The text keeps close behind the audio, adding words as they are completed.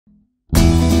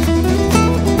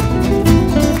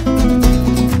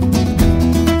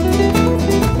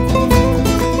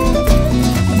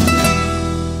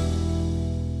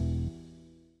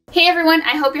everyone,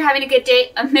 I hope you're having a good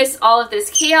day amidst all of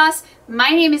this chaos. My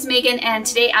name is Megan and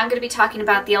today I'm going to be talking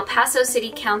about the El Paso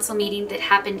City Council meeting that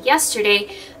happened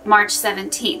yesterday, March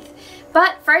 17th.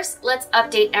 But first, let's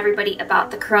update everybody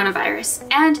about the coronavirus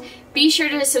and be sure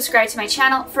to subscribe to my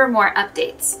channel for more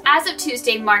updates. As of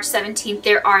Tuesday, March 17th,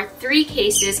 there are 3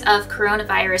 cases of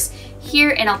coronavirus here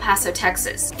in El Paso,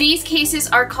 Texas. These cases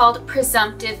are called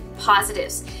presumptive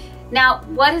positives. Now,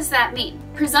 what does that mean?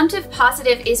 Presumptive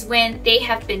positive is when they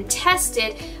have been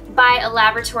tested by a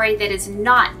laboratory that is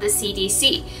not the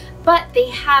CDC, but they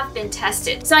have been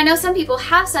tested. So I know some people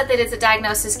have said that it's a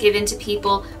diagnosis given to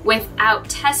people without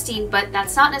testing, but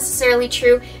that's not necessarily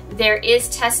true. There is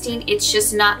testing, it's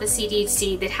just not the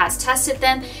CDC that has tested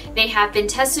them. They have been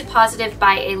tested positive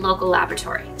by a local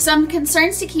laboratory. Some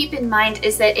concerns to keep in mind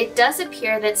is that it does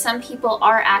appear that some people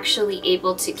are actually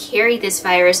able to carry this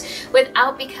virus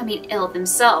without becoming ill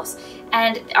themselves,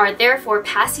 and are therefore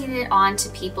passing it on to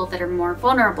people that are more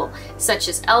vulnerable, such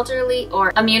as elderly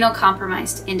or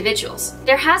immunocompromised individuals.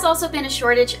 There has also been a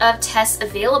shortage of tests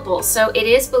available, so it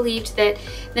is believed that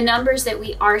the numbers that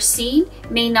we are seeing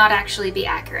may not actually be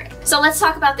accurate. So let's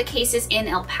talk about the cases in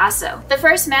El Paso. The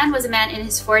first man was a man in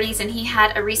his 40s and he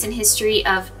had a recent history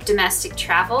of domestic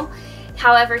travel.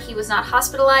 However, he was not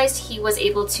hospitalized, he was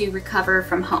able to recover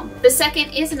from home. The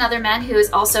second is another man who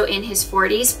is also in his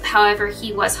 40s, however,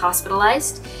 he was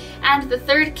hospitalized. And the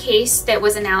third case that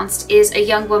was announced is a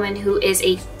young woman who is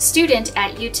a student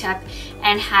at UTEP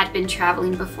and had been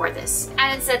traveling before this.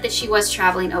 And it said that she was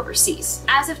traveling overseas.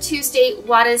 As of Tuesday,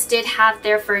 Juarez did have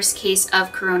their first case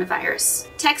of coronavirus.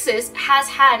 Texas has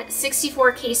had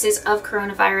 64 cases of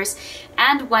coronavirus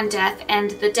and 1 death,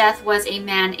 and the death was a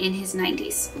man in his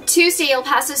 90s. Tuesday, El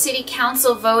Paso City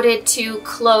Council voted to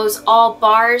close all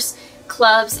bars,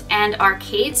 clubs, and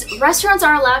arcades. Restaurants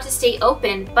are allowed to stay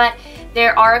open, but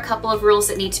there are a couple of rules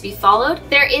that need to be followed.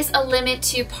 There is a limit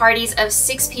to parties of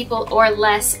 6 people or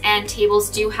less, and tables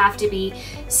do have to be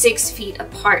 6 feet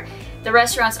apart. The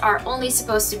restaurants are only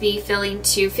supposed to be filling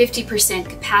to 50%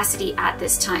 capacity at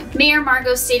this time. Mayor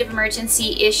Margot's state of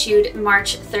emergency issued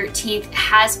March 13th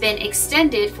has been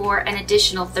extended for an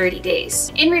additional 30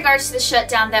 days. In regards to the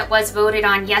shutdown that was voted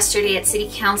on yesterday at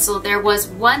City Council, there was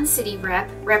one city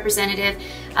Representative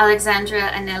Alexandra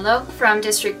Anello from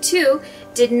District 2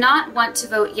 did not want to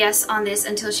vote yes on this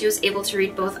until she was able to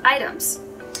read both items.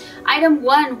 Item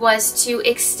 1 was to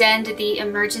extend the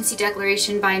emergency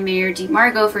declaration by Mayor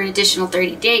DeMargo for an additional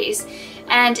 30 days.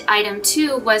 And item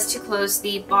 2 was to close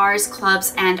the bars,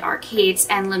 clubs, and arcades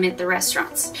and limit the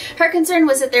restaurants. Her concern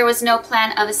was that there was no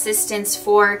plan of assistance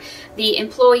for the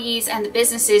employees and the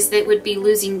businesses that would be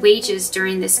losing wages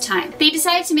during this time. They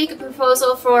decided to make a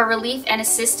proposal for relief and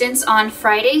assistance on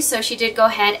Friday, so she did go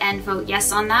ahead and vote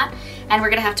yes on that. And we're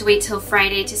gonna have to wait till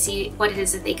Friday to see what it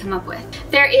is that they come up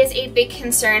with. There is a big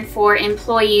concern for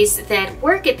employees that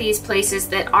work at these places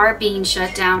that are being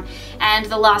shut down and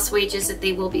the lost wages that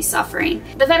they will be suffering.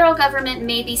 The federal government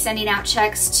may be sending out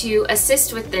checks to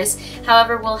assist with this.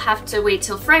 However, we'll have to wait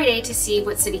till Friday to see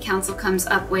what City Council comes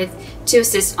up with to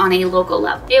assist on a local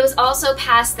level. It was also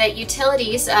passed that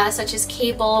utilities such as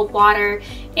cable, water,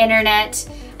 internet,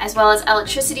 as well as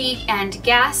electricity and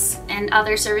gas and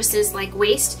other services like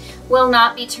waste will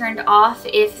not be turned off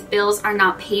if bills are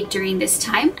not paid during this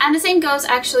time. And the same goes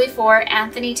actually for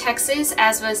Anthony, Texas,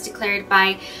 as was declared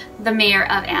by the mayor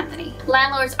of Anthony.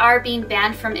 Landlords are being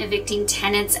banned from evicting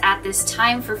tenants at this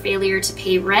time for failure to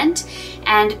pay rent,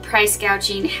 and price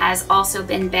gouging has also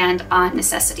been banned on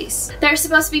necessities. There's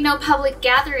supposed to be no public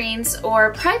gatherings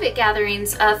or private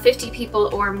gatherings of 50 people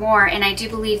or more, and I do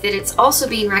believe that it's also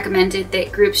being recommended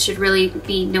that groups should really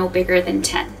be no bigger than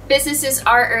 10. Businesses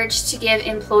are urged to give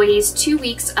employees 2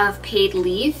 weeks of paid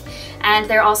leave, and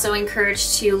they're also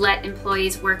encouraged to let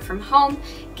employees work from home,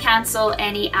 cancel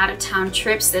any out-of-town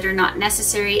trips that are not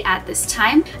necessary at this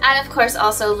time, and of course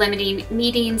also limiting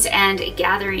meetings and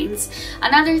gatherings.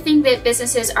 Another thing that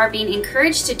businesses are being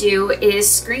encouraged to do is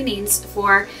screenings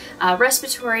for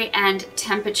respiratory and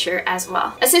temperature as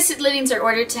well. Assisted livings are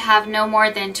ordered to have no more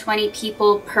than 20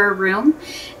 people per room.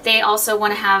 They also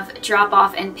want to have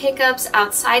drop-off and pickups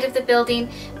outside of the building.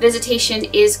 Visitation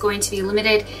is going to be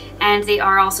limited, and they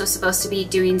are also supposed to be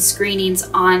doing screenings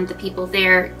on the people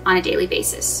there on a daily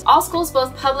basis. All schools,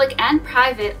 both public and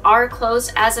private, are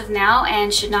closed as of now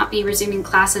and should not be resuming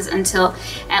classes until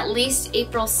at least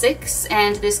April 6th,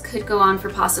 and this could go on for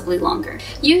possibly longer.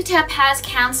 UTEP has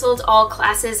canceled all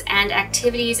classes and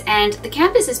activities, and the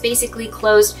campus is basically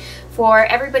closed for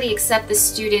everybody except the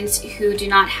students who do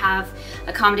not have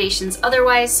accommodations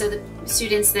otherwise, so the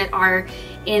students that are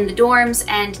in the dorms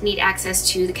and need access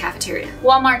to the cafeteria.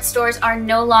 Walmart stores are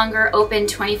no longer open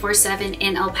 24/7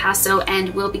 in El Paso and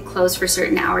will be closed for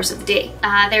certain hours of the day.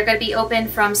 They're going to be open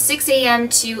from 6 a.m.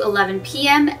 to 11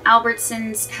 p.m.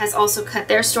 Albertsons has also cut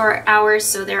their store hours,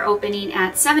 so they're opening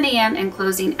at 7 a.m. and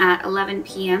closing at 11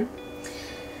 p.m.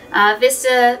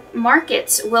 Vista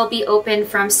Markets will be open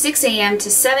from 6 a.m. to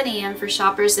 7 a.m. for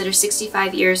shoppers that are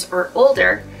 65 years or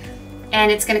older, and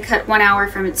it's going to cut 1 hour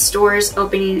from its stores,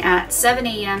 opening at 7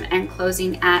 a.m. and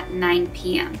closing at 9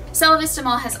 p.m. Sella Vista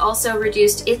Mall has also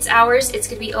reduced its hours. It's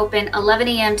going to be open 11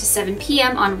 a.m. to 7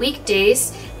 p.m. on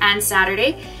weekdays and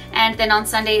Saturday, and then on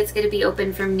Sunday it's going to be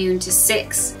open from noon to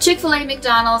 6. Chick-fil-A,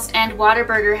 McDonald's, and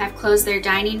Whataburger have closed their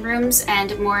dining rooms,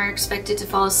 and more are expected to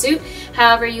follow suit.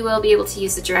 However, you will be able to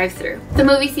use the drive-thru. The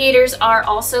movie theaters are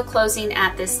also closing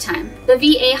at this time. The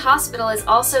VA hospital is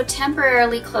also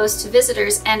temporarily closed to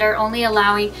visitors and are only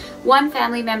allowing one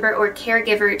family member or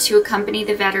caregiver to accompany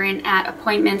the veteran at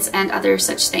appointments and other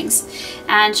such things.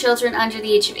 And children under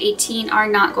the age of 18 are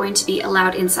not going to be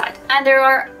allowed inside. And there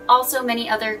are also many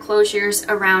other closures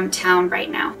around town right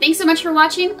now. Thanks so much for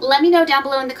watching. Let me know down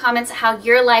below in the comments how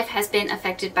your life has been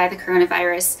affected by the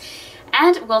coronavirus.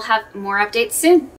 And we'll have more updates soon.